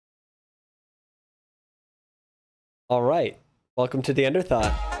All right. Welcome to the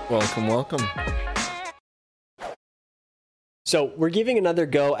Underthought. Welcome. So we're giving another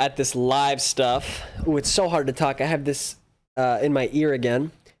go at this live stuff. Ooh, it's so hard to talk. I have this in my ear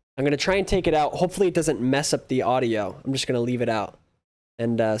again. I'm going to try and take it out. Hopefully it doesn't mess up the audio. I'm just going to leave it out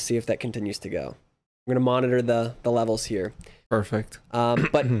and see if that continues to go. I'm going to monitor the levels here. Perfect.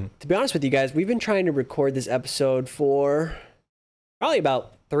 But to be honest with you guys, we've been trying to record this episode for probably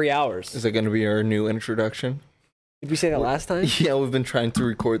about 3 hours. Is it going to be our new introduction? Did we say that last time? Yeah, we've been trying to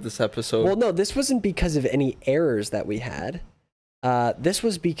record this episode. Well, no, this wasn't because of any errors that we had. This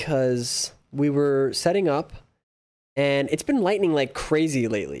was because we were setting up, and it's been lightning like crazy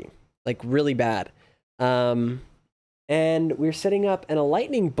lately, like really bad. And we were setting up, and a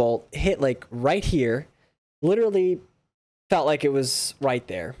lightning bolt hit like right here, literally felt like it was right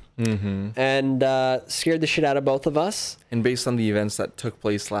there, and scared the shit out of both of us. And based on the events that took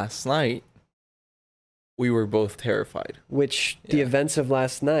place last night, we were both terrified. The events of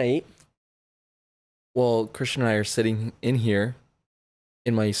last night. Well, Christian and I are sitting in here,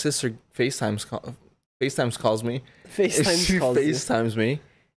 and my sister FaceTimes calls me. FaceTimes me,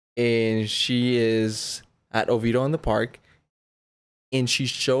 and she is at Oviedo in the park, and she's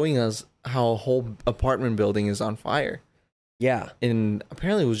showing us how a whole apartment building is on fire. Yeah. And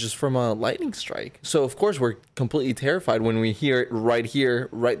apparently it was just from a lightning strike. So, of course, we're completely terrified when we hear it right here,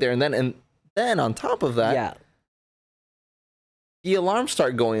 right there, and then on top of that, the alarms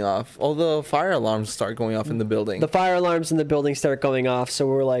start going off. All the fire alarms start going off in the building. The fire alarms in the building start going off. So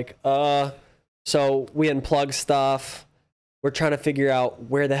we're like, so we unplug stuff. We're trying to figure out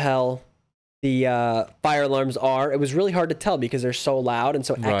where the hell the fire alarms are. It was really hard to tell because they're so loud and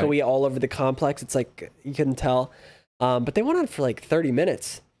so echoey all over the complex. It's like you couldn't tell. But they went on for like 30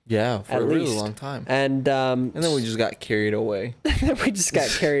 minutes. Yeah, for a really least. long time. And then we just got carried away.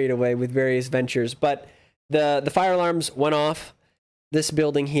 With various ventures. But the fire alarms went off. This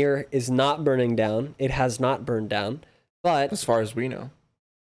building here is not burning down. It has not burned down. But as far as we know.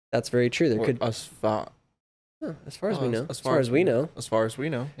 That's very true. As far as we know. As far as we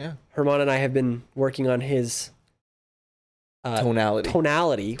know, yeah. Herman and I have been working on his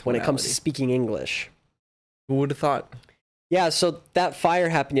tonality when it comes to speaking English. Who would have thought? Yeah, so that fire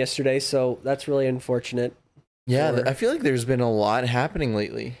happened yesterday, so that's really unfortunate. Yeah, I feel like there's been a lot happening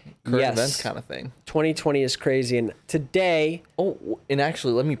lately. Current events kind of thing. 2020 is crazy, and today... Oh, and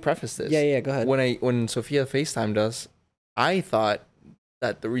actually, let me preface this. Yeah, go ahead. When Sophia FaceTimed us, I thought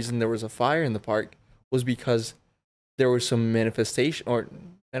that the reason there was a fire in the park was because there were some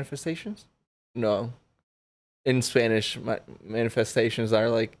manifestations? No. In Spanish, manifestations are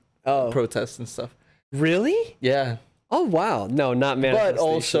like protests and stuff. Really? Yeah. Oh, wow. No, not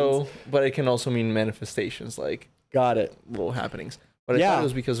manifestations. But it can also mean manifestations, like... Got it. Little happenings. But I thought it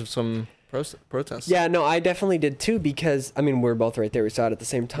was because of some protests. Yeah, no, I definitely did too, because, I mean, we're both right there. We saw it at the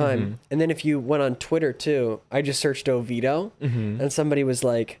same time. And then if you went on Twitter too, I just searched Oviedo, and somebody was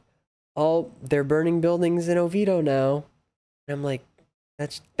like, oh, they're burning buildings in Oviedo now. And I'm like,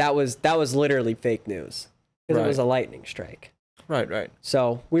 that was literally fake news. Because it was a lightning strike. Right.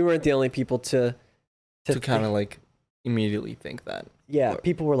 So we weren't the only people to kind of like immediately think that. Yeah,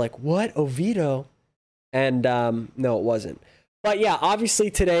 people were like, what, Oviedo? And no, it wasn't. But yeah,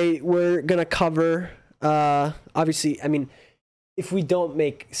 obviously today we're going to cover, obviously, I mean, if we don't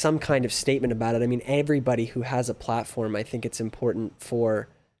make some kind of statement about it, I mean, everybody who has a platform, I think it's important for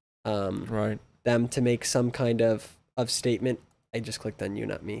them to make some kind of statement. I just clicked on you,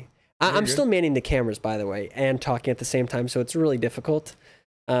 not me. I'm still manning the cameras, by the way, and talking at the same time, so it's really difficult.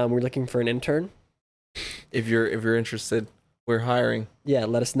 We're looking for an intern. If you're interested, we're hiring. Yeah,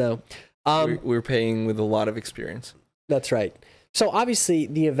 let us know. We're paying with a lot of experience. That's right. So obviously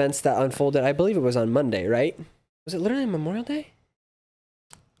the events that unfolded, I believe it was on Monday, right? Was it literally Memorial Day?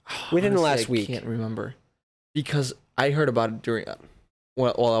 Within the last week. I can't remember. Because I heard about it during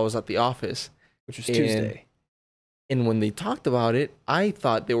while I was at the office. Which was Tuesday. And when they talked about it, I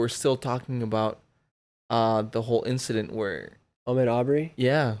thought they were still talking about the whole incident where... Ahmed Aubrey?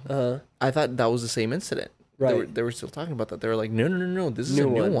 Yeah. I thought that was the same incident. Right. They were still talking about that. They were like, no, this is a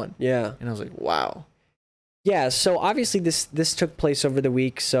new one. Yeah. And I was like, wow. Yeah, so obviously this took place over the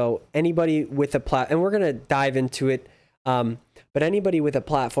week, so anybody with a and we're going to dive into it, but anybody with a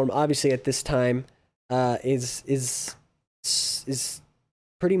platform, obviously at this time, is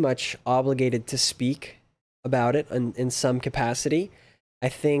pretty much obligated to speak about it in some capacity. I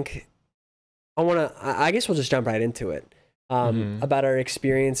think I guess we'll just jump right into it, about our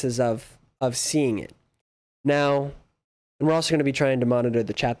experiences of seeing it. Now, and we're also going to be trying to monitor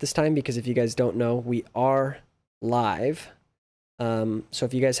the chat this time, because if you guys don't know, we are live. So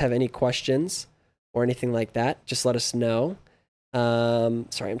if you guys have any questions, or anything like that, just let us know.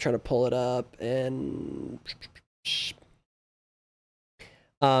 Sorry, I'm trying to pull it up and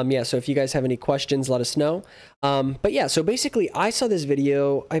yeah, so if you guys have any questions, let us know. But yeah, so basically I saw this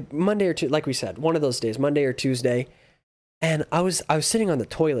video Monday or Tuesday, like we said, one of those days, Monday or Tuesday, and I was sitting on the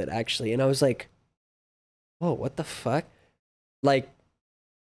toilet actually, and I was like, whoa, what the fuck? Like,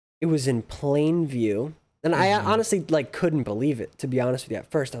 it was in plain view. And I honestly like couldn't believe it, to be honest with you.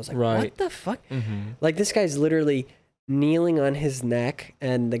 At first, I was like, "What the fuck?" Like, this guy's literally kneeling on his neck,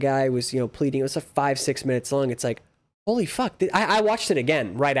 and the guy was, pleading. It was like 5-6 minutes long. It's like, holy fuck! I watched it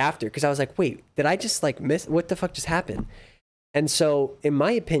again right after because I was like, "Wait, did I just like miss? What the fuck just happened?" And so, in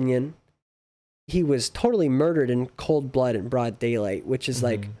my opinion, he was totally murdered in cold blood in broad daylight, which is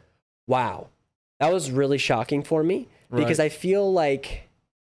like, wow, that was really shocking for me because I feel like.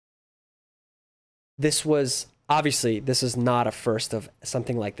 This is not a first of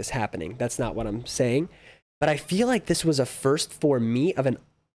something like this happening. That's not what I'm saying. But I feel like this was a first for me of an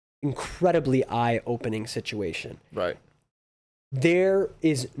incredibly eye-opening situation. Right. There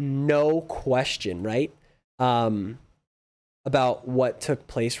is no question, right, about what took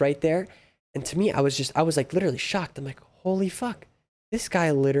place right there. And to me, I was like literally shocked. I'm like, holy fuck. This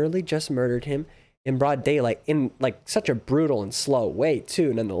guy literally just murdered him in broad daylight in like such a brutal and slow way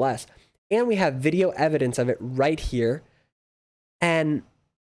too, nonetheless. And we have video evidence of it right here. And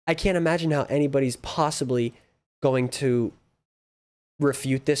I can't imagine how anybody's possibly going to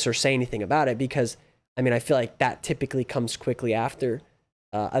refute this or say anything about it because, I mean, I feel like that typically comes quickly after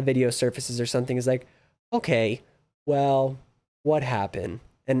a video surfaces or something. Is like, okay, well, what happened?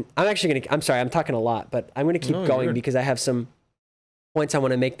 And I'm sorry, I'm talking a lot, but I'm going to keep going because I have some points I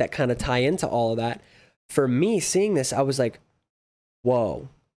want to make that kind of tie into all of that. For me, seeing this, I was like, whoa.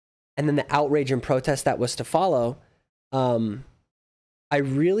 And then the outrage and protest that was to follow, I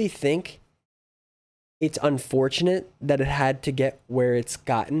really think it's unfortunate that it had to get where it's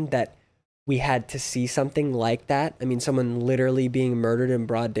gotten, that we had to see something like that. I mean, someone literally being murdered in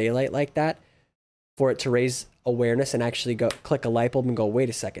broad daylight like that, for it to raise awareness and actually go click a light bulb and go, wait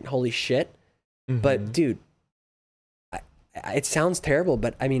a second, holy shit. But dude, it sounds terrible,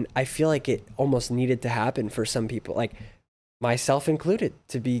 but I mean, I feel like it almost needed to happen for some people. Like, myself included,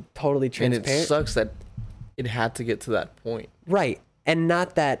 to be totally transparent. And it sucks that it had to get to that point. Right. And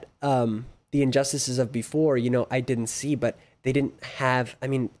not that the injustices of before, I didn't see, but they didn't have, I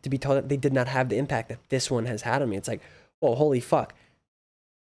mean, to be told, they did not have the impact that this one has had on me. It's like, oh, holy fuck.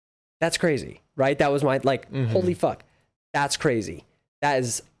 That's crazy, right? That was my, holy fuck. That's crazy. That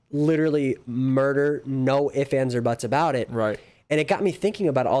is literally murder, no ifs, ands, or buts about it. Right. And it got me thinking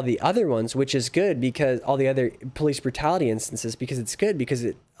about all the other ones, which is good because all the other police brutality instances, because it's good because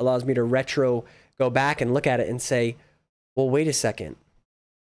it allows me to go back and look at it and say, well, wait a second.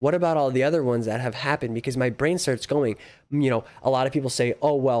 What about all the other ones that have happened? Because my brain starts going, a lot of people say,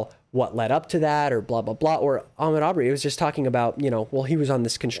 oh, well, what led up to that or blah, blah, blah. Or Ahmaud Arbery, it was just talking about, well, he was on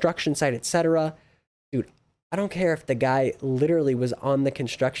this construction site, etc. Dude, I don't care if the guy literally was on the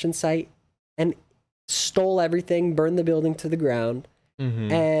construction site and stole everything, burned the building to the ground,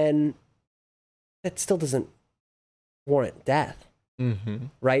 and that still doesn't warrant death,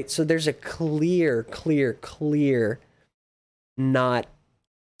 right? So there's a clear,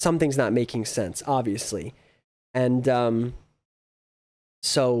 something's not making sense, obviously. And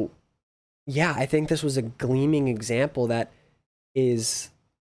so, yeah, I think this was a gleaming example that is,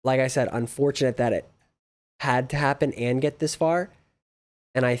 like I said, unfortunate that it had to happen and get this far.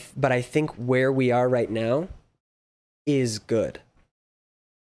 But I think where we are right now is good.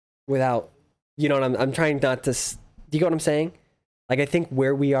 Without, what I'm trying not to, do you get what I'm saying? Like, I think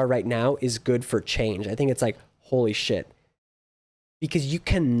where we are right now is good for change. I think it's like, holy shit. Because you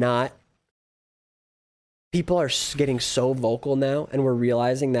cannot, people are getting so vocal now, and we're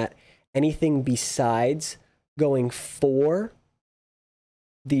realizing that anything besides going for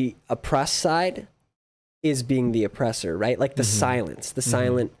the oppressed side is being the oppressor, right? Like the silence, the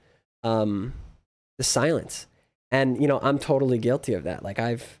silence. And, I'm totally guilty of that. Like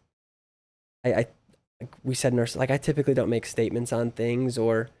like we said in our, like, I typically don't make statements on things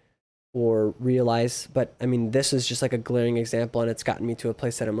or realize, but I mean, this is just like a glaring example, and it's gotten me to a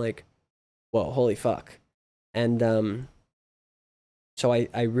place that I'm like, whoa, holy fuck. And, so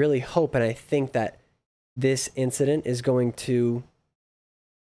I really hope, and I think that this incident is going to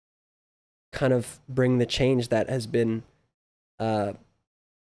kind of bring the change that has been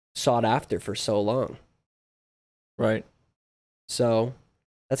sought after for so long. Right. So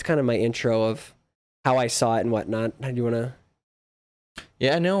that's kind of my intro of how I saw it and whatnot. How do you want to?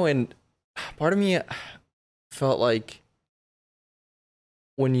 Yeah, I know. And part of me felt like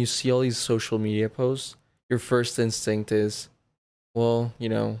when you see all these social media posts, your first instinct is, well,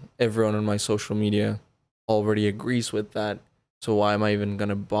 everyone on my social media already agrees with that. So why am I even going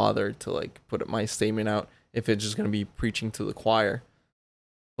to bother to like put my statement out if it's just going to be preaching to the choir?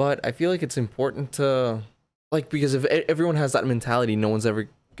 But I feel like it's important to because if everyone has that mentality, no one's ever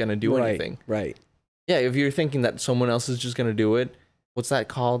going to do anything. Right. Yeah. If you're thinking that someone else is just going to do it, what's that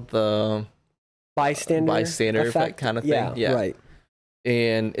called? The bystander effect kind of thing. Yeah. Right.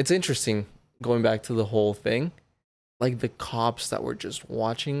 And it's interesting going back to the whole thing, like the cops that were just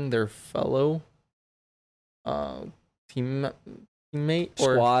watching their fellow teammate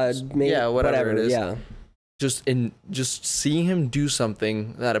or squad mate, whatever it is. Yeah. Just seeing him do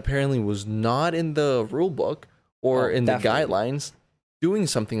something that apparently was not in the rule book or in definitely. The guidelines, doing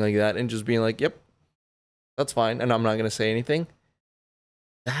something like that and just being like, yep, that's fine, and I'm not gonna say anything.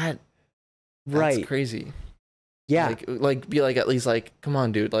 That's crazy. Yeah. Be like, at least like, come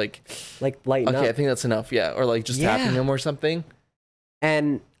on, dude. Like lighten up. Okay, I think that's enough. Yeah. Or like just tapping him or something.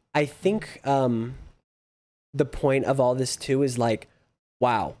 And I think the point of all this too is like,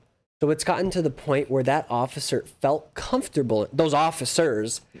 wow. So it's gotten to the point where that officer felt comfortable. Those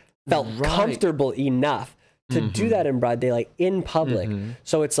officers felt comfortable enough to do that in broad daylight in public.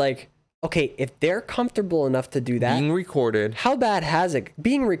 So it's like, okay, if they're comfortable enough to do that. Being recorded. How bad has it?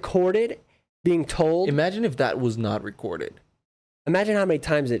 Being recorded, being told. Imagine if that was not recorded. Imagine how many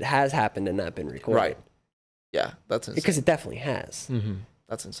times it has happened and not been recorded. Right. Yeah, that's insane. Because it definitely has.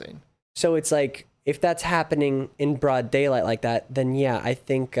 That's insane. So it's like, if that's happening in broad daylight like that, then yeah, I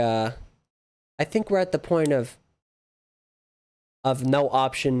think we're at the point of no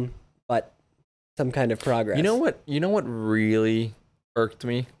option but some kind of progress. You know what really irked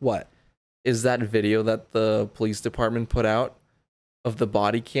me? What? Is that video that the police department put out of the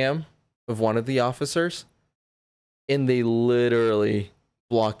body cam of one of the officers, and they literally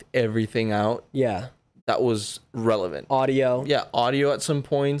blocked everything out. Yeah. That was relevant. Audio. Yeah, audio at some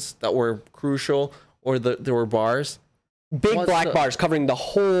points that were crucial, or there were bars. Big black bars covering the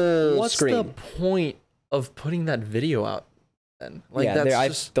whole screen. What's the point of putting that video out then? Like, yeah, I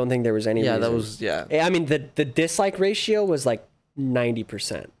don't think there was any reason. That was, yeah. I mean, the dislike ratio was like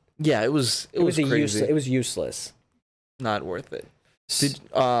 90%. Yeah, it was crazy. It was useless. Not worth it.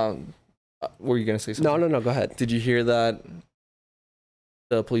 Were you going to say something? No, go ahead. Did you hear that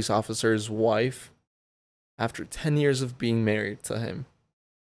the police officer's wife, after 10 years of being married to him,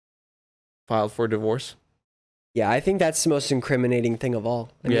 filed for divorce? Yeah, I think that's the most incriminating thing of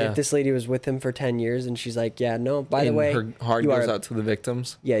all. I mean, if this lady was with him for 10 years and she's like, yeah, no, by the way, her heart goes out to the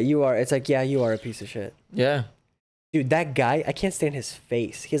victims. Yeah, you are. It's like, yeah, you are a piece of shit. Yeah. Dude, that guy, I can't stand his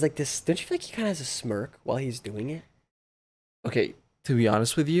face. He has like this, don't you feel like he kind of has a smirk while he's doing it? Okay, to be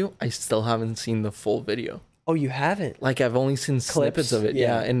honest with you, I still haven't seen the full video. Oh, you haven't? Like, I've only seen snippets of it.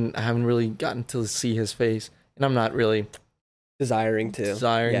 Yeah, and I haven't really gotten to see his face. And I'm not really desiring to. You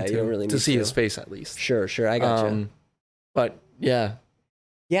don't really need to see his face at least. Sure, I gotcha. But yeah,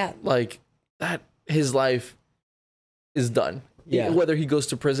 like that, his life is done. Yeah, whether he goes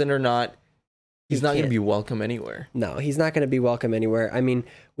to prison or not, he's not going to be welcome anywhere. No, he's not going to be welcome anywhere. I mean,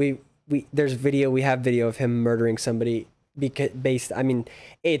 we we have video of him murdering somebody based. I mean,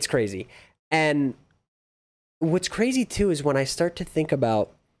 it's crazy. And what's crazy too is when I start to think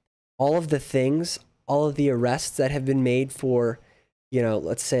about all of the things, all of the arrests that have been made for, you know,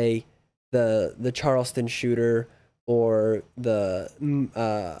 let's say the Charleston shooter or the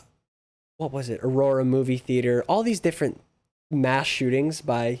what was it, Aurora movie theater, all these different mass shootings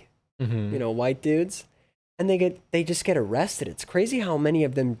by you know, white dudes, and they just get arrested. It's crazy how many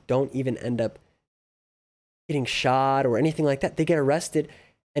of them don't even end up getting shot or anything like that. They get arrested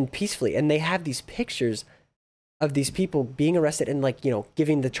and peacefully, and they have these pictures of these people being arrested and, like, you know,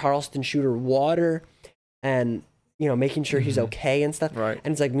 giving the Charleston shooter water and, you know, making sure he's okay and stuff. Right.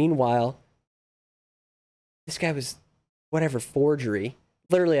 And it's like, meanwhile, this guy was whatever, forgery,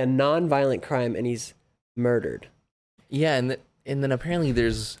 literally a non-violent crime, and he's murdered. Yeah, and then apparently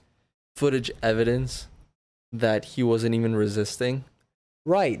there's footage evidence that he wasn't even resisting.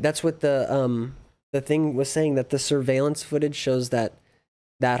 Right. That's what the thing was saying, that the surveillance footage shows that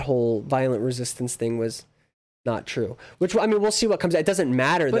whole violent resistance thing was not true. Which, I mean, we'll see what comes. It doesn't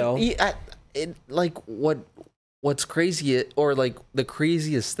matter, though. What's crazy, or like the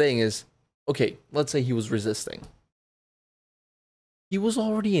craziest thing is, okay, let's say he was resisting. He was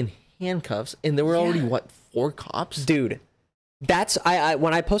already in handcuffs, and there were already, what, 4 cops? Dude, that's, I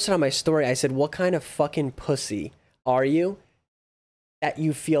when I posted on my story, I said, what kind of fucking pussy are you that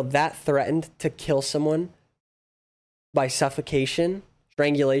you feel that threatened to kill someone by suffocation,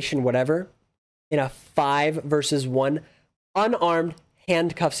 strangulation, whatever, in a 5 versus 1 unarmed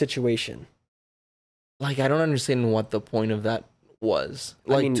handcuff situation. Like, I don't understand what the point of that was.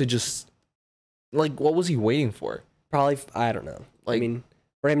 Like, I mean, to just, like, what was he waiting for? Probably, I don't know. Like, I mean,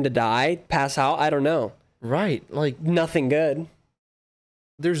 for him to die, pass out, I don't know. Right. Like, nothing good.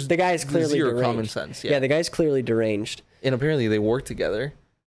 The guy is clearly zero deranged. Common sense. Yeah, the guy's clearly deranged. And apparently they work together.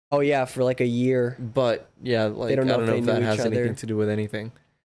 Oh, yeah, for like a year. But, yeah, like, I don't know if that has anything to do with anything.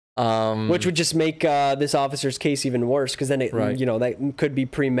 Which would just make this officer's case even worse, because then it, you know, that could be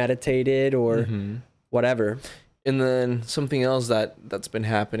premeditated or whatever. And then something else that's been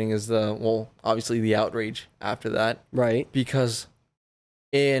happening is obviously the outrage after that. Right. Because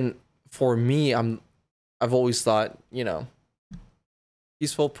for me, I've always thought, you know,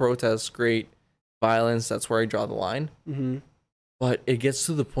 peaceful protests, great. Violence, that's where I draw the line. Mm-hmm. But it gets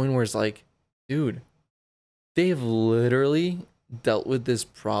to the point where it's like, dude, they have literally dealt with this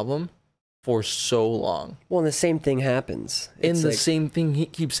problem for so long. Well, and the same thing happens. And the same thing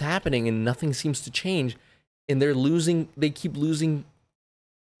keeps happening, and nothing seems to change. And they keep losing,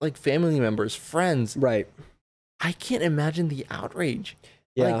 like, family members, friends. Right. I can't imagine the outrage.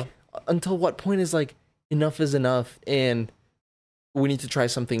 Yeah. Like, until what point is, like, enough is enough, and we need to try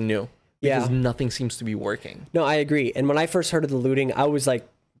something new. Because nothing seems to be working. No, I agree. And when I first heard of the looting, I was, like,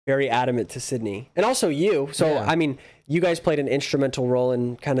 very adamant to Sydney. And also you. So, I mean, you guys played an instrumental role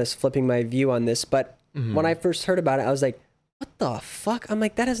in kind of flipping my view on this. But when I first heard about it, I was like, what the fuck? I'm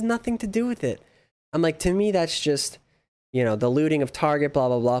like, that has nothing to do with it. I'm like, to me, that's just, you know, the looting of Target, blah,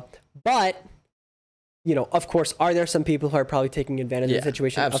 blah, blah. But, you know, of course, are there some people who are probably taking advantage of the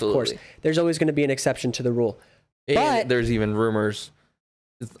situation? Absolutely. Of course. There's always going to be an exception to the rule. And but there's even rumors.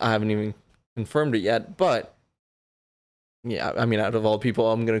 I haven't even confirmed it yet, but yeah, I mean, out of all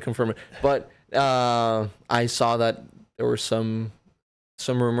people, I'm going to confirm it. But I saw that there were some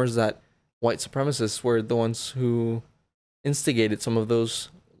rumors that white supremacists were the ones who instigated some of those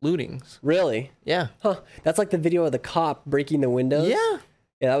lootings. Really? Yeah. Huh. That's like the video of the cop breaking the windows? Yeah.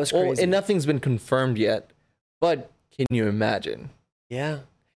 Yeah, that was crazy. Well, and nothing's been confirmed yet, but can you imagine? Yeah.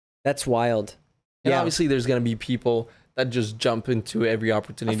 That's wild. And obviously there's going to be people that just jump into every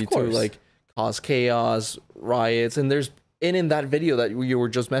opportunity to, like, cause chaos, riots. And in that video that you were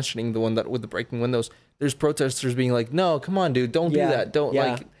just mentioning, the one that with the breaking windows, there's protesters being like, no, come on, dude, don't do that. Don't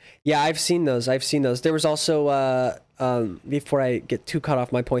like. Yeah, I've seen those. There was also, before I get too cut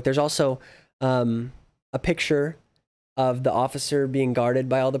off my point, there's also a picture of the officer being guarded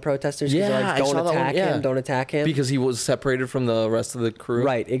by all the protesters. Yeah, like, don't attack him. Because he was separated from the rest of the crew.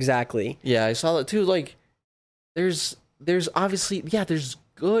 Right, exactly. Yeah, I saw that too. Like, there's obviously, there's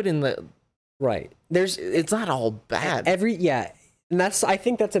good in the... Right. It's not all bad. And I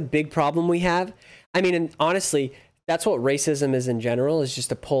think that's a big problem we have. I mean, and honestly, that's what racism is in general, is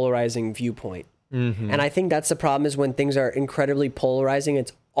just a polarizing viewpoint. Mm-hmm. And I think that's the problem, is when things are incredibly polarizing,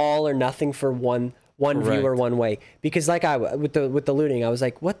 it's all or nothing for one view or one way. Because like with the looting, I was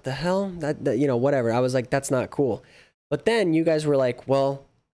like, what the hell? That you know, whatever. I was like, that's not cool. But then you guys were like, well,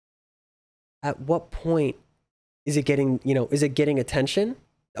 at what point is it getting attention?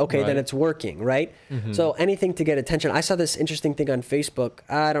 Okay, then it's working, right? Mm-hmm. So anything to get attention. I saw this interesting thing on Facebook.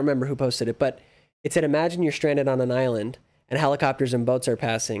 I don't remember who posted it, but it said, imagine you're stranded on an island and helicopters and boats are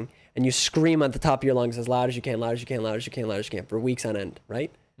passing, and you scream at the top of your lungs as loud as you can, loud as you can, loud as you can, loud as you can, for weeks on end,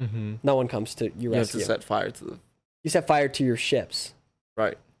 right? Mm-hmm. No one comes to your rescue. You have to set fire to them. You set fire to your ships.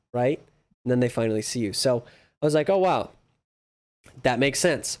 Right. Right? And then they finally see you. So I was like, oh, wow. That makes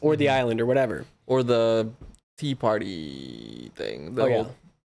sense. Or the island or whatever. Or the Tea Party thing. The whole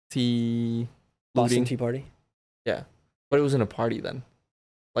tea... Boston Tea Party? Yeah. But it wasn't a party then.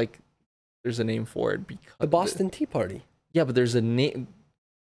 Like, there's a name for it. Because the Boston Tea Party. Yeah, but there's a name...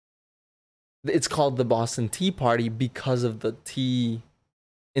 It's called the Boston Tea Party because of the tea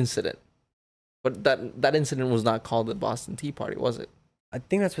incident. But that incident was not called the Boston Tea Party, was it? I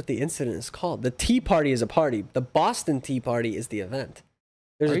think that's what the incident is called. The Tea Party is a party. The Boston Tea Party is the event.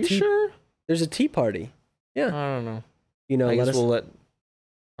 Are you sure? There's a tea party. Yeah. I don't know. You know, I guess we'll let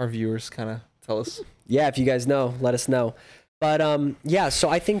our viewers kind of tell us. Yeah, if you guys know, let us know. But so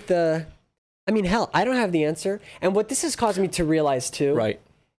I think hell, I don't have the answer. And what this has caused me to realize too,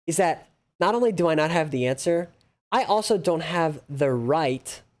 is that not only do I not have the answer, I also don't have the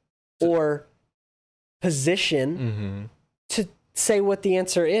right or position to say what the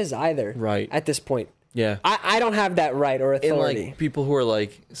answer is either. Right. At this point. Yeah. I don't have that right or authority. And like people who are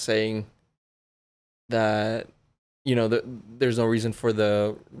like saying that, you know, there's no reason for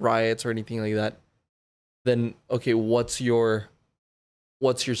the riots or anything like that, then okay, what's your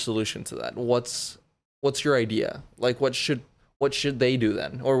solution to that? What's your idea? Like what should they do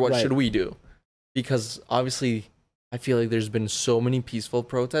then? Or what should we do? Because obviously I feel like there's been so many peaceful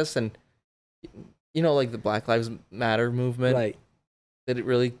protests, and like the Black Lives Matter movement, right? That it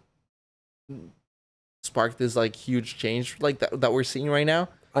really sparked this like huge change like that we're seeing right now.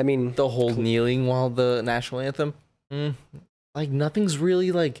 I mean, the whole kneeling while the national anthem, like nothing's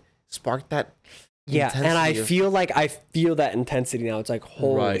really like sparked that. Yeah, and I feel that intensity now. It's like,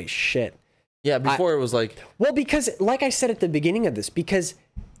 holy shit. Yeah, before it was like... Well, because, like I said at the beginning of this, because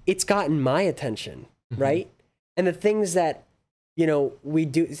it's gotten my attention, right? And the things that, we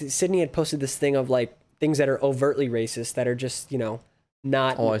do... Sydney had posted this thing of, like, things that are overtly racist that are just,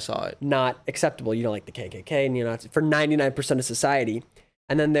 not... Oh, I saw it. Not acceptable. Like the KKK, and, for 99% of society.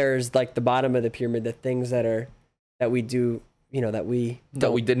 And then there's, like, the bottom of the pyramid, the things that we do... that we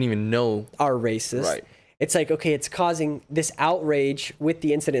didn't even know are racist. Right. It's like, okay, it's causing this outrage with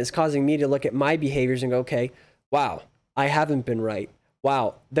the incident is causing me to look at my behaviors and go, okay, wow, I haven't been right.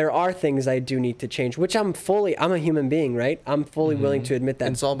 Wow, there are things I do need to change, which I'm a human being, right? I'm fully willing to admit that.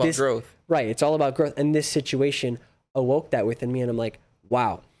 And it's all about growth. Right. It's all about growth. And this situation awoke that within me. And I'm like,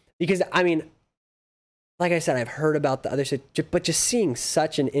 wow. Because I mean, like I said, I've heard about the other side, but just seeing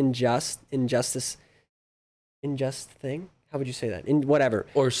such an unjust thing. How would you say that? In whatever.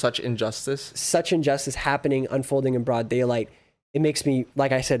 Or such injustice happening, unfolding in broad daylight. It makes me,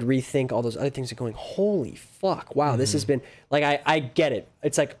 like I said, rethink all those other things and going, holy fuck, wow, this has been, like, I get it.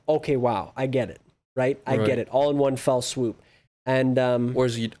 It's like, okay, wow, I get it, right? I get it, all in one fell swoop. And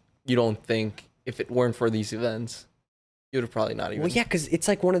whereas you don't think if it weren't for these events, you would have probably not even... Well, yeah, because it's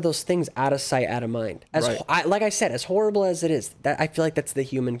like one of those things, out of sight, out of mind. Like I said, as horrible as it is, that I feel like that's the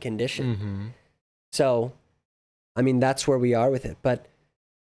human condition. So... I mean, that's where we are with it. But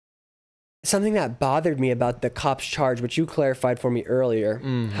something that bothered me about the cop's charge, which you clarified for me earlier,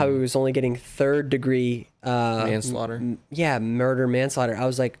 how he was only getting third-degree... manslaughter. Murder, manslaughter. I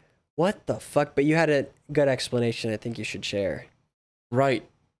was like, what the fuck? But you had a good explanation I think you should share. Right.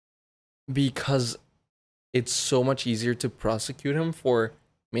 Because it's so much easier to prosecute him for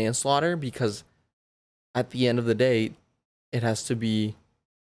manslaughter because at the end of the day, it has to be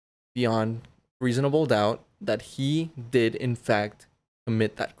beyond reasonable doubt that he did in fact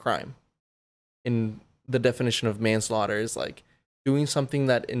commit that crime. And the definition of manslaughter is like doing something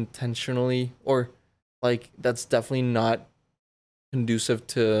that intentionally or like that's definitely not conducive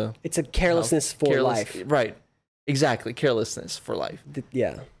to... It's a carelessness for life. Right. Exactly. Carelessness for life.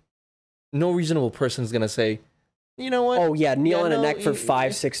 Yeah. No reasonable person is going to say, you know what? Oh yeah, kneel on a neck for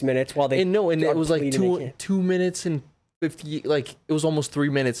 5-6 minutes while they... And it was like 2 minutes and 50, like it was almost 3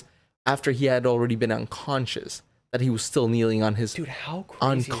 minutes after he had already been unconscious, that he was still kneeling on his... Dude, how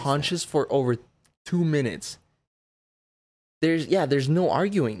crazy unconscious for over 2 minutes. There's no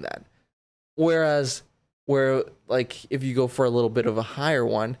arguing that. Whereas, like, if you go for a little bit of a higher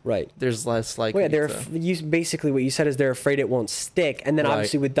one, right, there's less likely basically what you said is they're afraid it won't stick. And then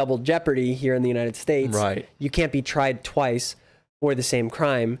obviously with double jeopardy here in the United States, you can't be tried twice for the same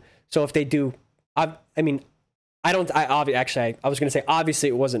crime. So if they do... I was going to say, obviously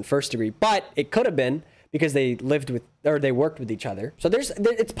it wasn't first degree, but it could have been because they they worked with each other. So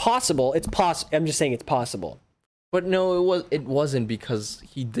it's possible. I'm just saying it's possible. But no, it wasn't because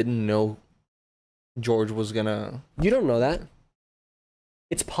he didn't know George was gonna... You don't know that.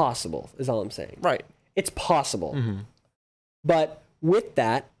 It's possible, is all I'm saying. Right. It's possible. But with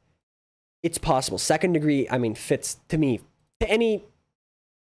that, it's possible. Second degree, fits to me. To any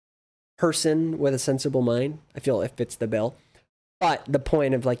person with a sensible mind, I feel it fits the bill. But the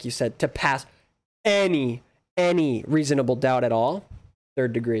point of, like you said, to pass any reasonable doubt at all,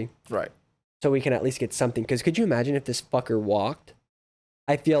 third degree. Right. So we can at least get something. Because could you imagine if this fucker walked?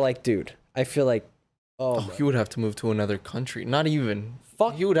 I feel like, he would have to move to another country. Not even.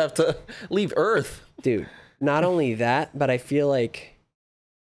 Fuck. He would have to leave Earth. Dude, not only that, but I feel like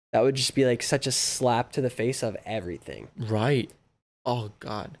that would just be like such a slap to the face of everything. Right. Oh,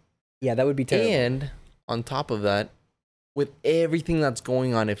 God. Yeah, that would be terrible. And on top of that, with everything that's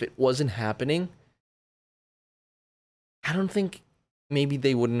going on, if it wasn't happening, I don't think maybe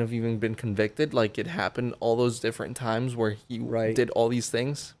they wouldn't have even been convicted. Like it happened all those different times where he did all these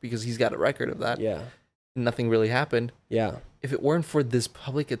things because he's got a record of that. Yeah. Nothing really happened. Yeah. If it weren't for this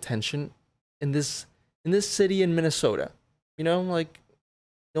public attention in this city in Minnesota, like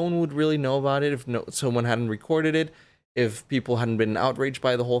no one would really know about it if someone hadn't recorded it. If people hadn't been outraged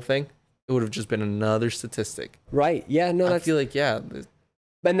by the whole thing, it would have just been another statistic. Right. Yeah. No, I feel like,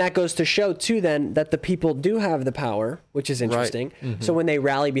 And that goes to show, too, then, that the people do have the power, which is interesting. Right. So when they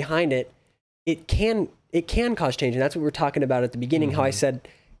rally behind it, it can cause change. And that's what we were talking about at the beginning, how I said,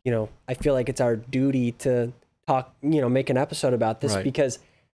 I feel like it's our duty to talk, make an episode about this because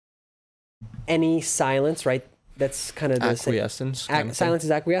any silence, right, That's kind of the acquiescence. Silence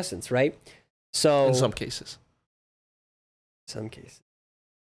is acquiescence, right? So in some cases.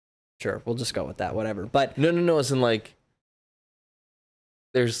 Sure, we'll just go with that, whatever. But no, as in like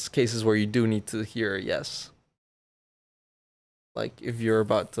there's cases where you do need to hear a yes. Like if you're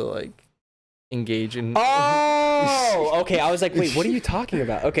about to like engage in okay, I was like, wait, what are you talking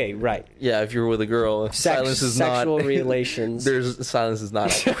about? Okay, right. Yeah, if you're with a girl, silence is sexual relations. Silence is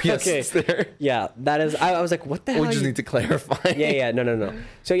not acquiescence there. Yeah, that is. I was like, what the hell? We just need to clarify. Yeah, no.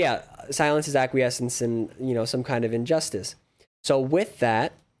 So yeah, silence is acquiescence in, you know, some kind of injustice. So with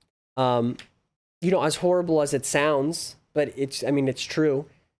that, you know, as horrible as it sounds, but it's true.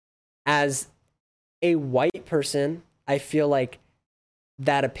 As a white person, I feel like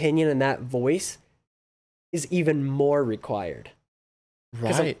that opinion and that voice is even more required.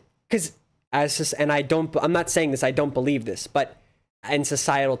 Right. Because I'm not saying this, I don't believe this, but in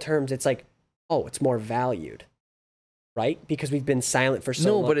societal terms, it's like, oh, it's more valued, right? Because we've been silent for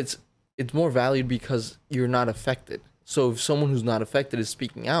so long. No, but it's more valued because you're not affected. So if someone who's not affected is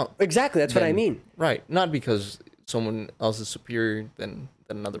speaking out. Exactly, that's what I mean. Right. Not because someone else is superior than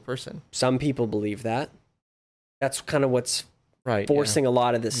another person. Some people believe that. That's kind of what's forcing a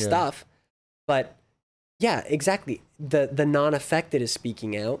lot of this stuff. But yeah, exactly. The non-affected is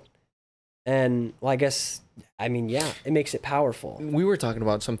speaking out. And well, it makes it powerful. We were talking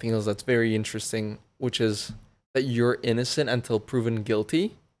about something else that's very interesting, which is that you're innocent until proven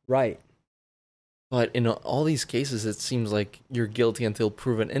guilty. Right. But in all these cases, it seems like you're guilty until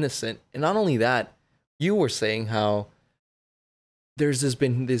proven innocent. And not only that, you were saying how there's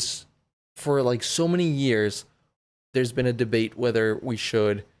been this, for like so many years, there's been a debate whether we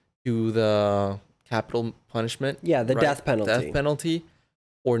should do the capital punishment. Yeah, the death penalty. Death penalty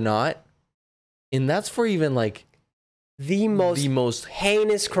or not. And that's for even like the most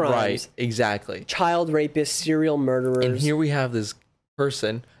heinous crimes. Right, exactly. Child rapists, serial murderers. And here we have this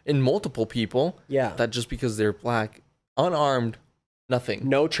person and multiple people that just because they're black, unarmed, nothing.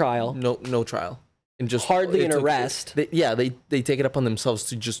 No trial. No trial. And just hardly an arrest. They take it upon themselves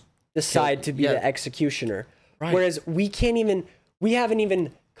to just decide to be the executioner. Right. Whereas we haven't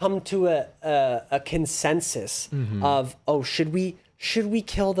even come to a consensus of, should we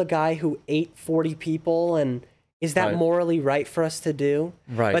kill the guy who ate 40 people, and is that morally right for us to do?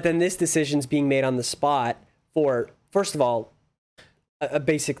 Right. But then this decision's being made on the spot for, first of all, a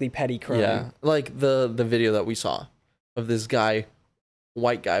basically petty crime. Yeah, like the video that we saw of this guy,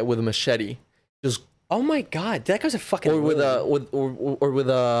 white guy with a machete, just. Oh my God, that guy's a fucking. Or with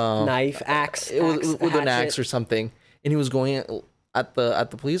a knife, axe, with an axe or something, and he was going at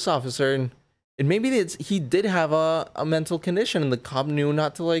the police officer, and maybe he did have a mental condition, and the cop knew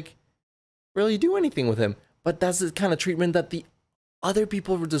not to like really do anything with him. But that's the kind of treatment that the other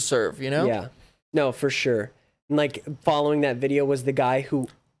people deserve, you know? Yeah, no, for sure. And like following that video was the guy who,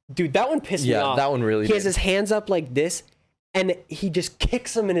 dude, that one pissed me off. Yeah, that one really. He has his hands up like this, and he just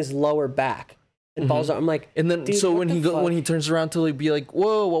kicks him in his lower back. And falls out. I'm like, and then dude, so when he turns around to like be like,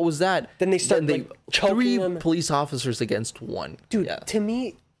 whoa, what was that? Then they start choking 3 him. Police officers against 1. Dude, to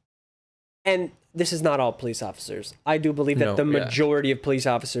me, and this is not all police officers. I do believe that the majority of police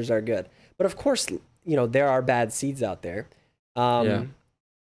officers are good, but of course, you know, there are bad seeds out there. To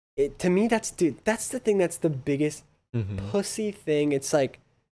me, that's the thing. That's the biggest pussy thing. It's like,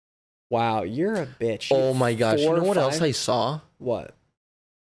 wow, you're a bitch. Oh my gosh! You know what else I saw? What?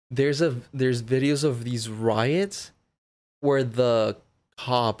 There's videos of these riots where the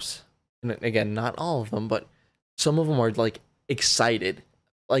cops, and again, not all of them, but some of them are like excited,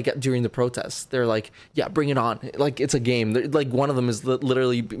 like during the protests. They're like, yeah, bring it on. Like it's a game. Like one of them is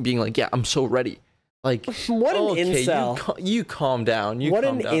literally being like, yeah, I'm so ready. Like, what an incel. You calm down. What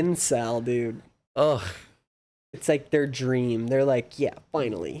an incel, dude. Ugh. It's like their dream. They're like, yeah,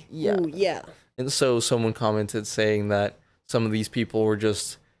 finally. Yeah. Ooh, yeah. And so someone commented saying that some of these people were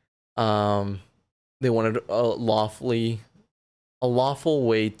just they wanted a lawful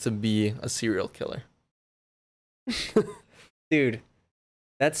way to be a serial killer. Dude,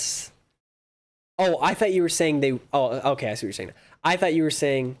 that's. Oh, I thought you were saying they. Oh, okay, I see what you're saying. I thought you were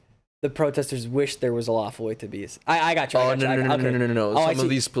saying the protesters wish there was a lawful way to be. I got you. No. Some of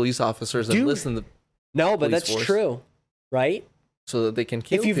these police officers have listened to. No, but that's true, right? So that they can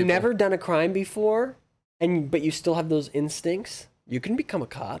kill. If you've people. never done a crime before, but you still have those instincts, you can become a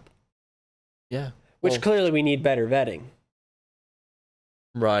cop. Yeah. Which clearly we need better vetting.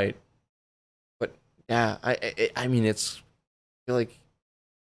 Right. But yeah, I mean, I feel like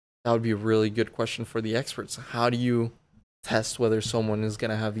that would be a really good question for the experts. How do you test whether someone is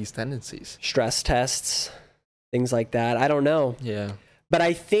going to have these tendencies? Stress tests, things like that. I don't know. Yeah. But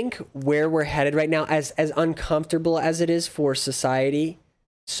I think where we're headed right now, as uncomfortable as it is for society,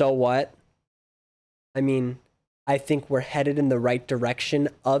 so what? I mean, I think we're headed in the right direction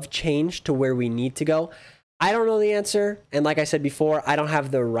of change to where we need to go. I don't know the answer. And like I said before, I don't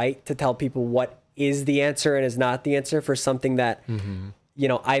have the right to tell people what is the answer and is not the answer for something that, you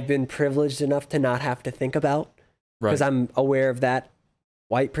know, I've been privileged enough to not have to think about. Because I'm aware of that.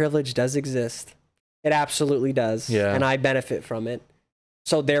 White privilege does exist. It absolutely does. Yeah. And I benefit from it.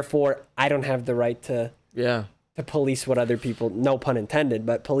 So therefore, I don't have the right to police what other people, no pun intended,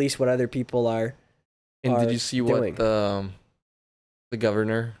 but police what other people are. And did you see doing. What the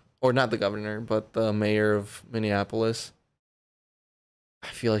governor, or not the governor, but the mayor of Minneapolis? I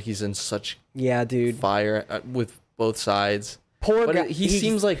feel like he's in such fire with both sides. Poor guy. He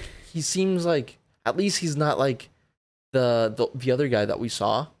seems like at least he's not like the other guy that we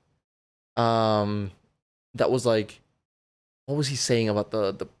saw. That was like, what was he saying about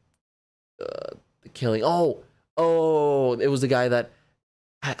the killing? Oh, it was the guy that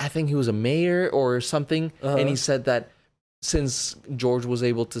I think he was a mayor or something, and he said that since George was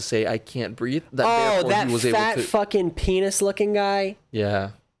able to say I can't breathe, that that he was fat able to fucking penis-looking guy.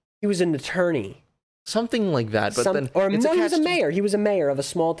 Yeah, he was an attorney, something like that. But he was a mayor. He was a mayor of a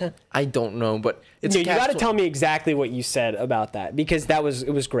small town. I don't know, but it's you got to tell me exactly what you said about that because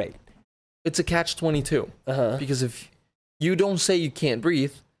it was great. It's a catch-22 because if you don't say you can't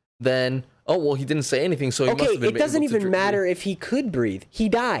breathe, then he didn't say anything, so he must have been. It doesn't even matter if he could breathe. He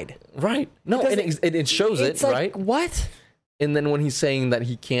died. Right. No, and it shows it, like, right? What? And then when he's saying that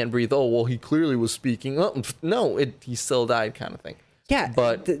he can't breathe, he clearly was speaking. No, he still died, kind of thing. Yeah,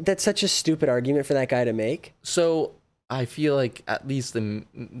 but that's such a stupid argument for that guy to make. So I feel like at least the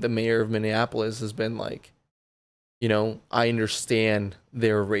mayor of Minneapolis has been like, you know, I understand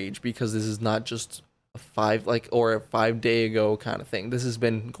their rage because this is not just a 5 day ago kind of thing. This has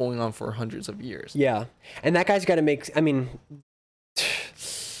been going on for hundreds of years. Yeah, and that guy's got to make. I mean,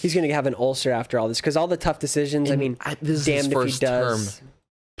 he's going to have an ulcer after all this because all the tough decisions. And this is his first term,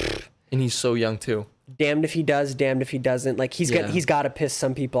 and he's so young too. Damned if he does, damned if he doesn't. Like he's got to piss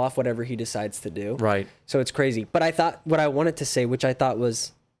some people off, whatever he decides to do. Right. So it's crazy. But I thought what I wanted to say, which I thought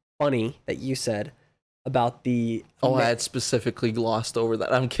was funny that you said about the. I had specifically glossed over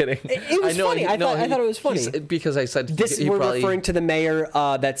that. I'm kidding. It was funny. I thought it was funny because I said we're referring to the mayor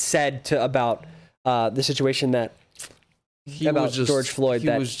that said about the situation that George Floyd.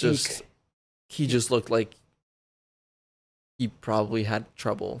 He just looked like he probably had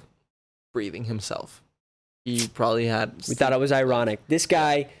trouble breathing himself. He probably had. We thought it was ironic. This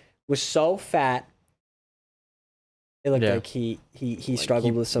guy was so fat. It looked like he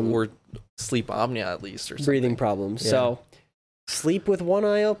struggled with some sleep apnea at least or something. Breathing problems. Yeah. So sleep with one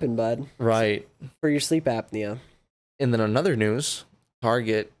eye open, bud. Right. For your sleep apnea. And then another news,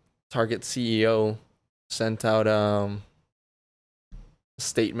 Target CEO sent out a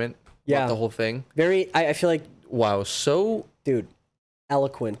statement about the whole thing. I feel like dude,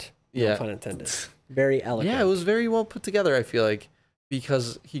 eloquent. No pun intended. Very eloquent. Yeah, it was very well put together, I feel like,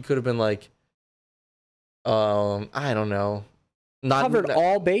 because he could have been like I don't know. Covered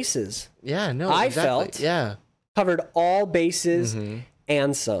all bases. Yeah, no, I felt covered all bases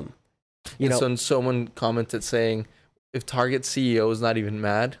and some. So someone commented saying, if Target CEO is not even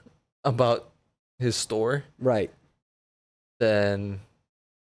mad about his store, right, then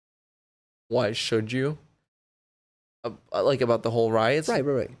why should you? Like about the whole riots,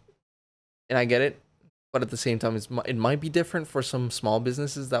 right. And I get it, but at the same time, it might be different for some small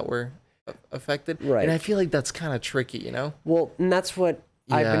businesses that were affected, right? And I feel like that's kind of tricky, you know. Well, and that's what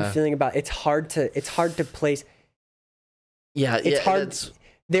I've been feeling about. It's hard to place. Yeah, it's hard.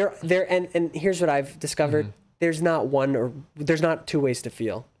 There, and here's what I've discovered: there's not two ways to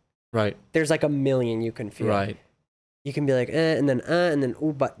feel. Right. There's like a million you can feel. Right. You can be like, and then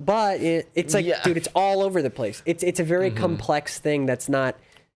ooh, but it's like, dude, it's all over the place. It's a very complex thing. It's not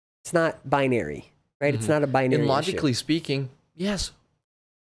binary, right? It's not a binary. And logically issue. Speaking, yes.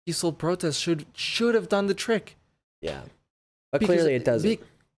 Peaceful protests should have done the trick. Yeah. But clearly it doesn't.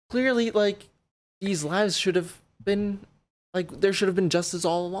 Clearly, like, these lives should have been, like, there should have been justice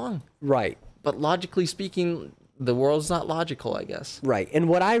all along. Right. But logically speaking, the world's not logical, I guess. Right. And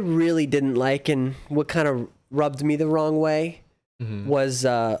what I really didn't like and what kind of rubbed me the wrong way was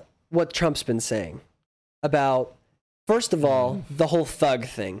what Trump's been saying about, first of all, the whole thug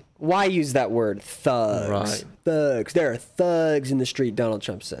thing. Why use that word, thugs? Right. Thugs. There are thugs in the street, Donald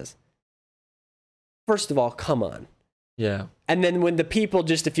Trump says. First of all, come on. Yeah. And then when the people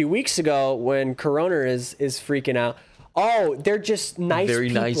just a few weeks ago, when Corona is freaking out, Oh, they're just nice Very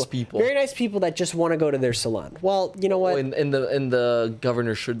people. nice people. Very nice people that just want to go to their salon. Well, you know what? And the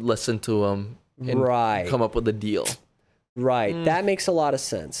governor should listen to them and come up with a deal. Right. That makes a lot of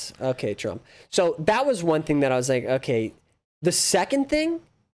sense. Okay, Trump. So that was one thing that I was like, okay. The second thing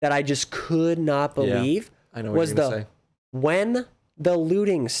that I just could not believe I know what was you're gonna say. When the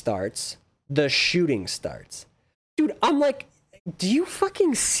looting starts, the shooting starts. Dude, I'm like, do you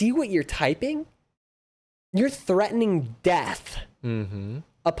fucking see what you're typing? You're threatening death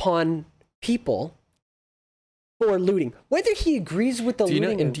upon people for looting. Whether he agrees with the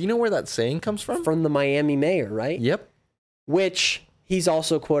looting. Do you know where that saying comes from? From the Miami mayor, right? Yep. Which he's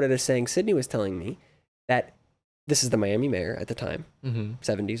also quoted as saying, Sydney was telling me that this is the Miami mayor at the time,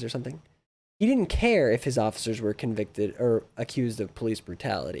 70s or something. He didn't care if his officers were convicted or accused of police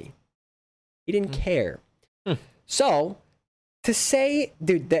brutality. He didn't care. So, to say,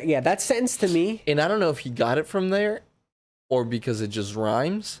 dude, that sentence to me. And I don't know if he got it from there or because it just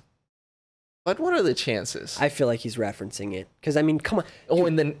rhymes. But what are the chances? I feel like he's referencing it. Because, I mean, come on. Oh,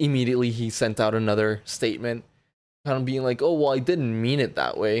 and then immediately he sent out another statement kind of being like, oh, well, I didn't mean it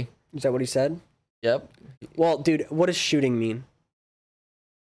that way. Is that what he said? Yep. Well, dude, what does shooting mean?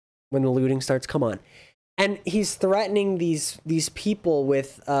 When the looting starts? Come on. And he's threatening these people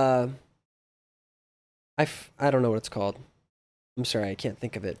with, I don't know what it's called. I'm sorry, I can't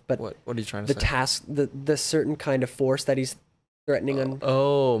think of it. But what are you trying to say? The task, the certain kind of force that he's threatening on.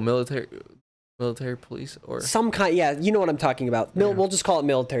 Oh, military police or some kind. Yeah, you know what I'm talking about. We'll just call it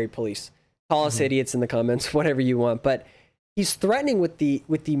military police. Call us idiots in the comments, whatever you want. But he's threatening with the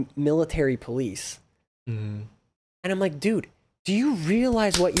military police. And I'm like, dude, do you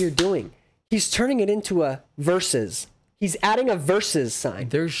realize what you're doing? He's turning it into a versus. He's adding a versus sign.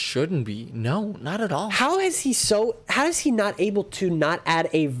 There shouldn't be. No, not at all. How is he not able to not add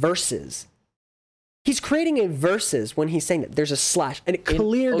a versus? He's creating a versus when he's saying that there's a slash and a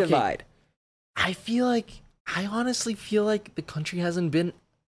clear divide. I honestly feel like the country hasn't been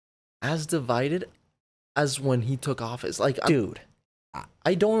as divided as when he took office. Like, dude,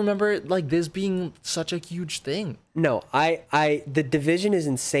 I don't remember like this being such a huge thing. No, the division is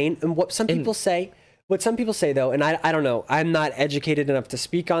insane. And what some people say though, and I don't know, I'm not educated enough to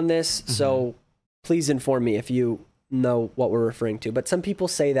speak on this, so please inform me if you know what we're referring to. But some people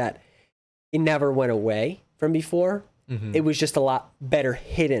say that it never went away from before. It was just a lot better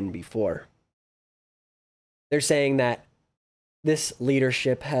hidden before. They're saying that this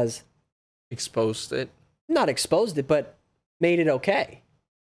leadership has exposed it. Not exposed it, but made it okay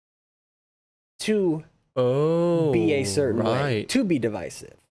to be a certain way, to be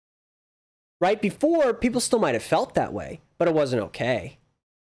divisive. Right? Before, people still might have felt that way, but it wasn't okay.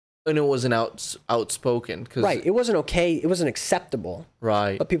 And it wasn't outspoken. Right. It wasn't okay. It wasn't acceptable.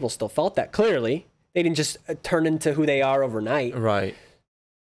 Right. But people still felt that. Clearly, they didn't just turn into who they are overnight. Right.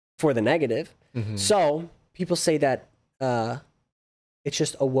 For the negative. So, people say that it's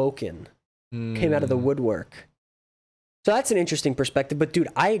just awoken. Came out of the woodwork. So that's an interesting perspective. But dude,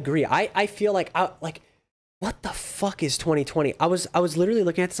 I agree. I feel like what the fuck is 2020? I was literally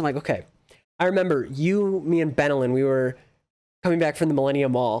looking at this. I'm like, okay. I remember me and Benelin, we were coming back from the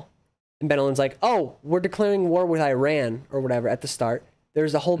Millennium Mall, and Benelin's like, oh, we're declaring war with Iran or whatever at the start.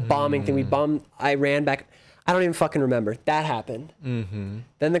 There's a whole bombing thing. We bombed Iran back. I don't even fucking remember. That happened.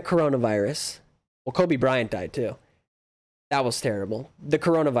 Then the coronavirus. Well, Kobe Bryant died too. That was terrible. The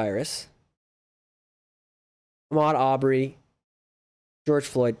coronavirus. Ahmaud Arbery, George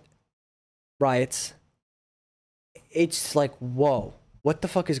Floyd, riots. It's like, whoa, what the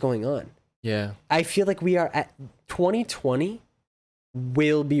fuck is going on? Yeah. I feel like we are at 2020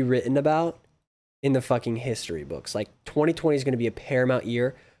 will be written about in the fucking history books. Like 2020 is going to be a paramount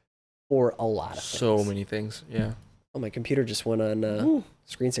year for a lot of things. So many things. Yeah. Oh, my computer just went on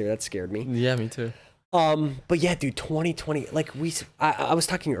screensaver. That scared me. Yeah, me too. But yeah, dude, 2020, like I was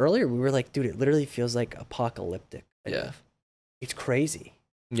talking earlier, we were like, dude, it literally feels like apocalyptic. Yeah. It's crazy.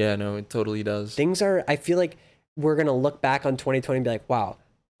 Yeah, no, it totally does. I feel like we're going to look back on 2020 and be like, wow,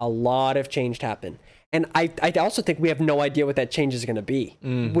 a lot of change happened. And I also think we have no idea what that change is going to be.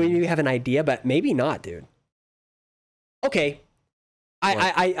 We have an idea, but maybe not, dude. Okay.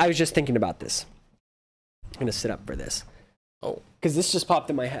 I was just thinking about this. I'm going to sit up for this. Oh. Because this just popped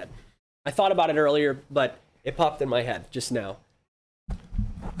in my head. I thought about it earlier, but it popped in my head just now.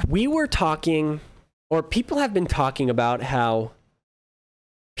 We were talking, or people have been talking about how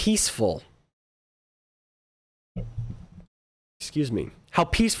peaceful, how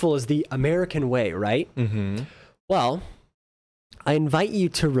peaceful is the American way, right? Well, I invite you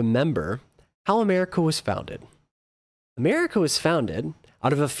to remember how America was founded. America was founded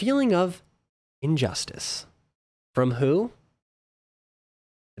out of a feeling of injustice. From who?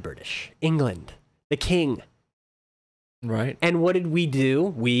 The British. England. The king. Right. And what did we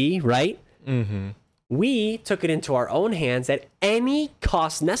do? Right? Mm-hmm. We took it into our own hands at any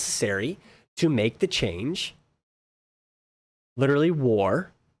cost necessary to make the change. Literally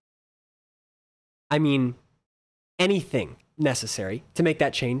war. I mean, anything necessary to make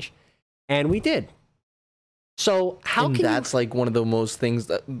that change. And we did. So that's like one of the things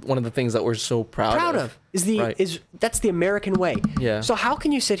that we're so proud of. That's the American way. Yeah. So how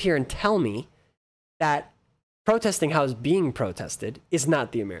can you sit here and tell me that protesting how it's being protested is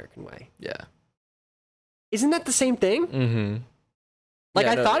not the American way? Yeah. Isn't that the same thing? Mm-hmm. Like,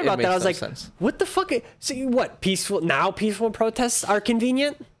 I thought about that. I was like, what the fuck? So what? Peaceful protests are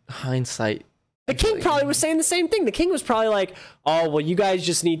convenient? Hindsight. The king probably was saying the same thing. The king was probably like, oh, well, you guys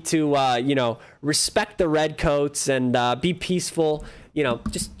just need to, respect the redcoats and be peaceful.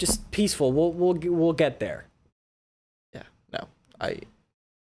 Just peaceful. We'll get there. Yeah. No.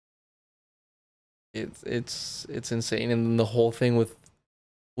 It's insane. And then the whole thing with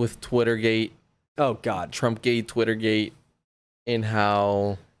Twittergate. Oh, God. Trumpgate, Twittergate. And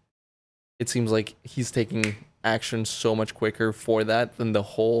how it seems like he's taking action so much quicker for that than the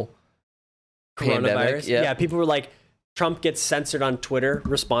whole coronavirus. Yeah, people were like, Trump gets censored on Twitter,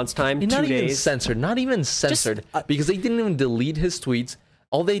 response time, 2 days. Not even censored, because they didn't even delete his tweets.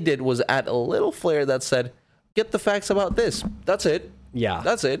 All they did was add a little flair that said, get the facts about this. That's it. Yeah.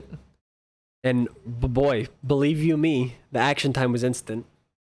 That's it. And boy, believe you me, the action time was instant.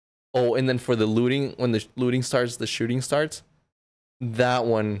 Oh, and then for the looting, when the looting starts, the shooting starts, that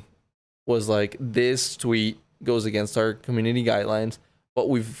one was like, this tweet goes against our community guidelines, but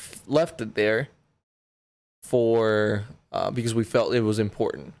we've left it there for because we felt it was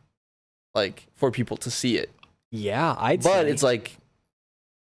important, like for people to see it. Yeah, But it's like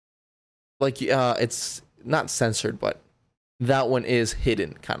it's not censored, but that one is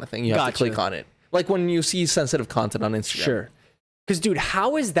hidden kind of thing. You have to click on it, like when you see sensitive content on Instagram. Sure, because dude,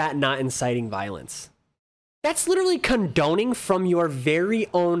 how is that not inciting violence? That's literally condoning from your very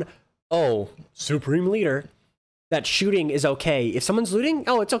own supreme leader that shooting is okay. If someone's looting,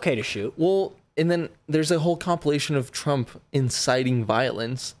 it's okay to shoot. Well, and then there's a whole compilation of Trump inciting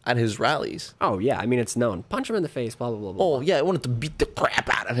violence at his rallies. Oh, yeah. I mean, it's known. Punch him in the face, blah, blah, blah, blah. Oh, yeah. I wanted to beat the crap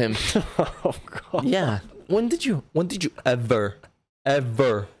out of him. Oh, God. Yeah. When did you ever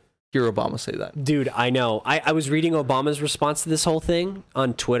hear Obama say that? Dude, I know. I was reading Obama's response to this whole thing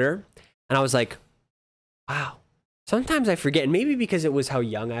on Twitter, and I was like, wow. Sometimes I forget, and maybe because it was how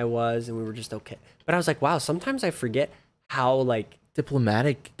young I was and we were just okay. But I was like, wow, sometimes I forget how, like,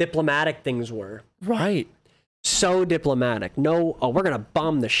 diplomatic things were. Right. So diplomatic. No, we're going to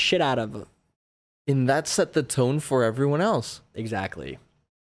bomb the shit out of them. And that set the tone for everyone else. Exactly.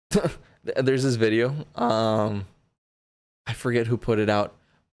 There's this video. I forget who put it out,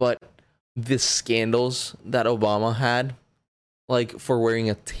 but the scandals that Obama had, like for wearing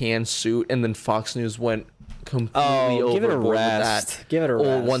a tan suit, and then Fox News went completely overboard give it a with rest. that. Give it a rest.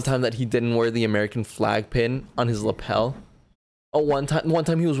 Or one time that he didn't wear the American flag pin on his lapel. Oh, one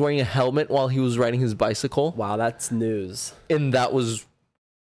time he was wearing a helmet while he was riding his bicycle. Wow, that's news. And that was...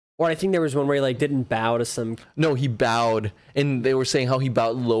 Or I think there was one where he like didn't bow to some... No, he bowed. And they were saying how he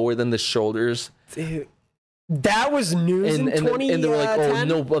bowed lower than the shoulders. Dude, that was news in 2010? And they were like,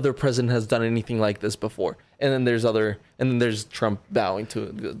 no other president has done anything like this before. And then there's Trump bowing to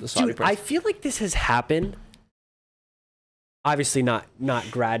the Saudi president. I feel like this has happened... Obviously not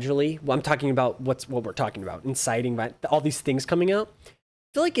gradually. Well, I'm talking about what we're talking about, inciting all these things coming out. I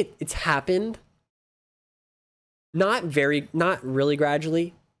feel like it's happened not really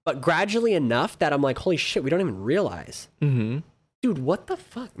gradually, but gradually enough that I'm like, holy shit, we don't even realize. Mm-hmm. Dude, what the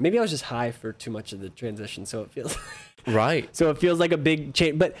fuck? Maybe I was just high for too much of the transition, so it feels right. So it feels like a big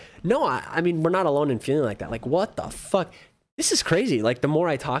change. But no, I mean, we're not alone in feeling like that. Like, what the fuck? This is crazy. Like, the more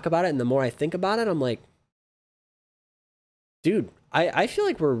I talk about it and the more I think about it, I'm like, dude, I feel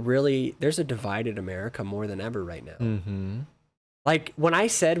like there's a divided America more than ever right now. Mm-hmm. Like, when I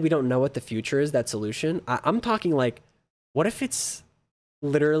said we don't know what the future is, that solution, I'm talking like, what if it's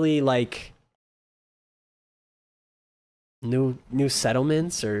literally like new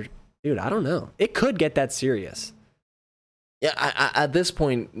settlements or, dude, I don't know. It could get that serious. Yeah, at this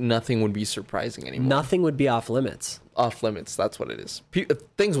point, nothing would be surprising anymore. Nothing would be off limits. Off limits, that's what it is.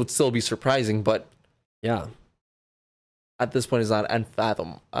 Things would still be surprising, but... Yeah. At this point, it's not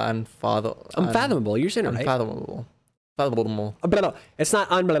unfathomable. You're saying it right. Unfathomable. It's not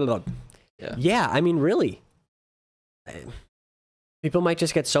unbelievable. Yeah. Yeah, I mean, really. People might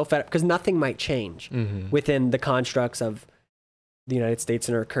just get so fed up because nothing might change within the constructs of the United States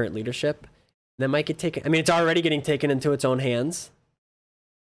and our current leadership. That might get taken. I mean, it's already getting taken into its own hands.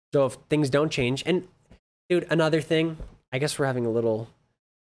 So if things don't change, and dude, another thing, I guess we're having a little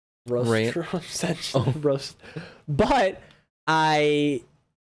roast. Roast. But I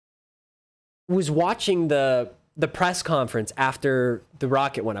was watching the press conference after the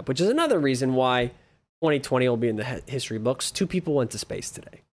rocket went up, which is another reason why 2020 will be in the history books. 2 people went to space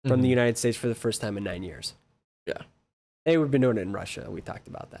today from the United States for the first time in 9 years. Yeah. They've been doing it in Russia. We talked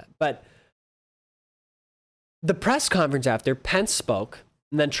about that. But the press conference after, Pence spoke,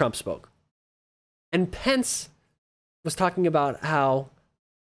 and then Trump spoke. And Pence was talking about how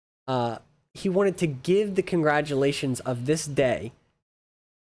he wanted to give the congratulations of this day,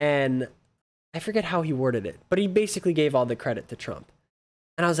 and I forget how he worded it, but he basically gave all the credit to Trump.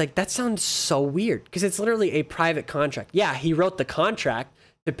 And I was like, that sounds so weird, because it's literally a private contract. Yeah, he wrote the contract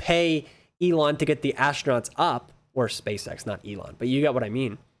to pay Elon to get the astronauts up, or SpaceX, not Elon, but you got what I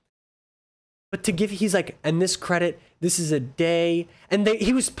mean. But to give, he's like, and this credit, this is a day. And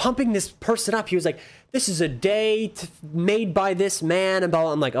he was pumping this person up. He was like, this is a day made by this man. And blah,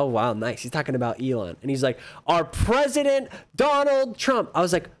 blah. I'm like, oh, wow, nice. He's talking about Elon. And he's like, our president, Donald Trump. I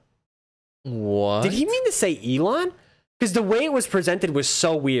was like, what? Did he mean to say Elon? Because the way it was presented was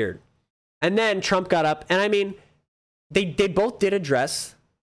so weird. And then Trump got up. And I mean, they both did address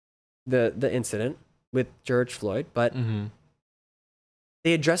the incident with George Floyd. But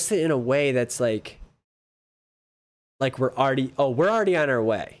they addressed it in a way that's like we're already on our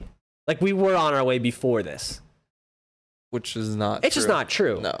way. Like we were on our way before this. Which is not It's true. just not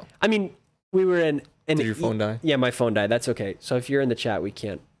true. No. I mean, we were in... Did your phone die? Yeah, my phone died. That's okay. So if you're in the chat, we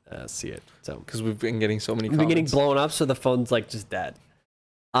can't see it. So because we've been getting so many comments. We've been getting blown up, so the phone's like just dead.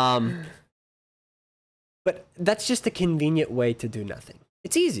 But that's just a convenient way to do nothing.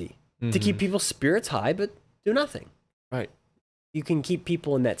 It's easy to keep people's spirits high, but do nothing. Right. You can keep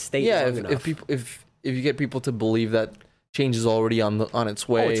people in that state. Yeah, long enough. if you get people to believe that change is already on its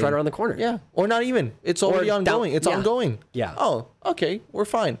way. Oh, it's right around the corner. Yeah, or not even. It's already ongoing. It's ongoing. Yeah. Oh, okay, we're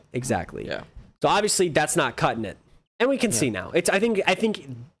fine. Exactly. Yeah. So obviously that's not cutting it, and we can see now. I think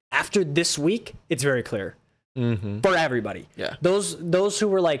after this week, it's very clear for everybody. Yeah. Those who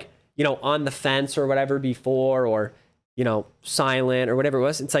were like on the fence or whatever before, or silent or whatever it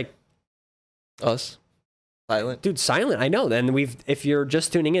was. It's like us. Silent. Dude, silent. I know. Then if you're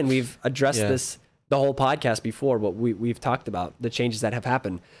just tuning in, we've addressed this the whole podcast before, what we've talked about, the changes that have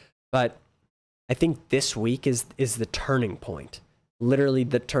happened. But I think this week is the turning point. Literally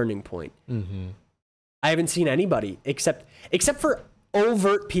the turning point. I haven't seen anybody except for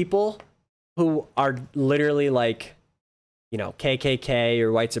overt people who are literally like, KKK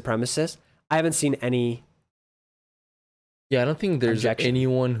or white supremacists. I haven't seen any. Yeah, I don't think there's objection.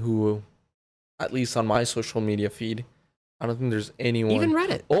 anyone who, at least on my social media feed, I don't think there's anyone. Even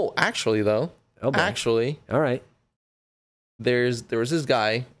Reddit. Oh, actually, though. Oh, boy. Actually. All right. There was this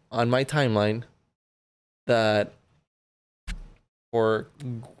guy on my timeline that, for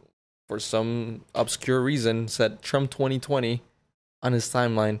some obscure reason, said Trump 2020 on his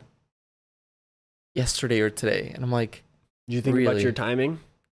timeline yesterday or today. And I'm like, Did you think about your timing?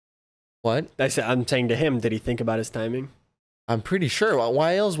 What? I'm saying to him, did he think about his timing? I'm pretty sure.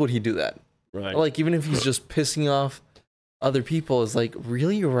 Why else would he do that? Right. Like, even if he's just pissing off other people, is like,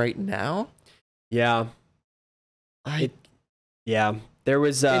 really, right now? Yeah. There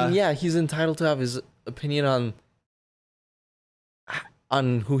was and yeah, he's entitled to have his opinion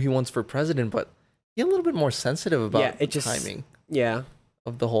on who he wants for president, but be a little bit more sensitive about timing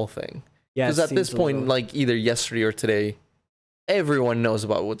of the whole thing. Yeah, because at this point, like either yesterday or today, everyone knows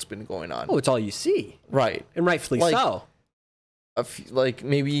about what's been going on. Oh, it's all you see. Right. And rightfully like, so. Like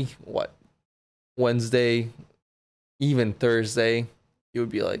maybe Wednesday, even Thursday, you would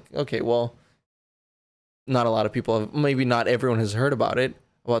be like, okay, well, not a lot of people maybe not everyone has heard about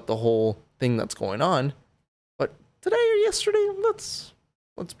the whole thing that's going on. But today or yesterday, let's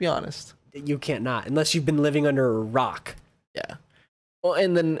be honest. You can't not, unless you've been living under a rock. Yeah. Well,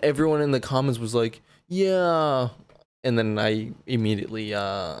 and then everyone in the comments was like, yeah. And then I immediately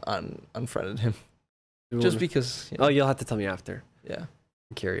unfriended him. Just because. Oh, you'll have to tell me after. Yeah.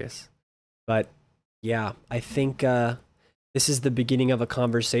 I'm curious. But yeah, I think this is the beginning of a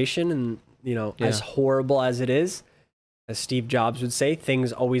conversation. And, as horrible as it is, as Steve Jobs would say,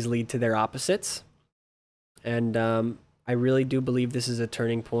 things always lead to their opposites. And I really do believe this is a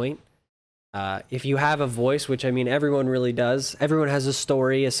turning point. If you have a voice, which I mean, everyone really does. Everyone has a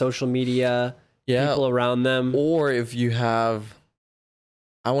story, a social media, people around them. Or if you have,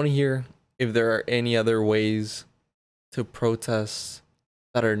 I want to hear if there are any other ways to protest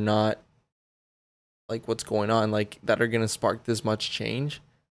that are not like what's going on, like that are going to spark this much change.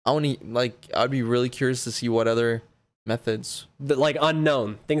 I'd be really curious to see what other methods, like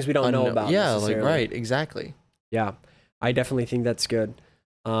unknown things we don't know about. Yeah, like right, exactly. Yeah, I definitely think that's good.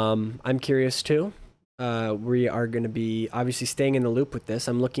 I'm curious too. We are going to be obviously staying in the loop with this.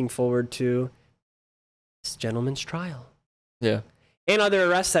 I'm looking forward to this gentleman's trial. Yeah, and other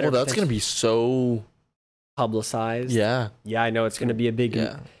arrests that are. That's going to be so publicized. Yeah, I know it's going to be a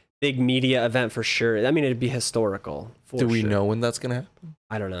big media event for sure. I mean, it'd be historical. Do we know when that's going to happen?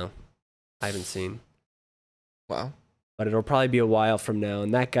 I don't know. I haven't seen. Wow. But it'll probably be a while from now.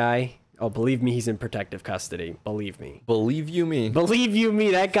 And that guy, oh, believe me, he's in protective custody. Believe me. Believe you me. Believe you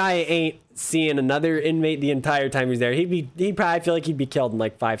me. That guy ain't seeing another inmate the entire time he's there. He'd probably feel like he'd be killed in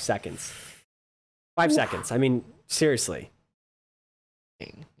like 5 seconds. 5 seconds. I mean, seriously.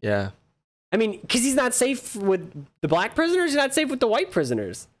 Yeah. I mean, because he's not safe with the black prisoners. He's not safe with the white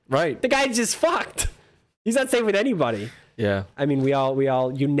prisoners. Right. The guy's just fucked. He's not safe with anybody. Yeah. I mean, we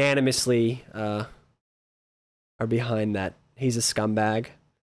all unanimously are behind that. He's a scumbag.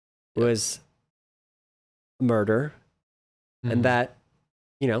 It was murder. And that,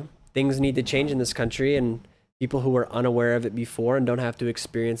 things need to change in this country, and people who were unaware of it before and don't have to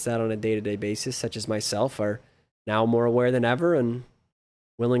experience that on a day-to-day basis, such as myself, are now more aware than ever and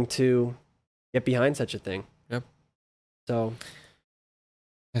willing to get behind such a thing. Yep. So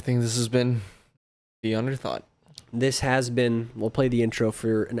I think this has been The Underthought. This has been, we'll play the intro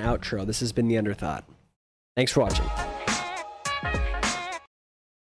for an outro. This has been The Underthought. Thanks for watching.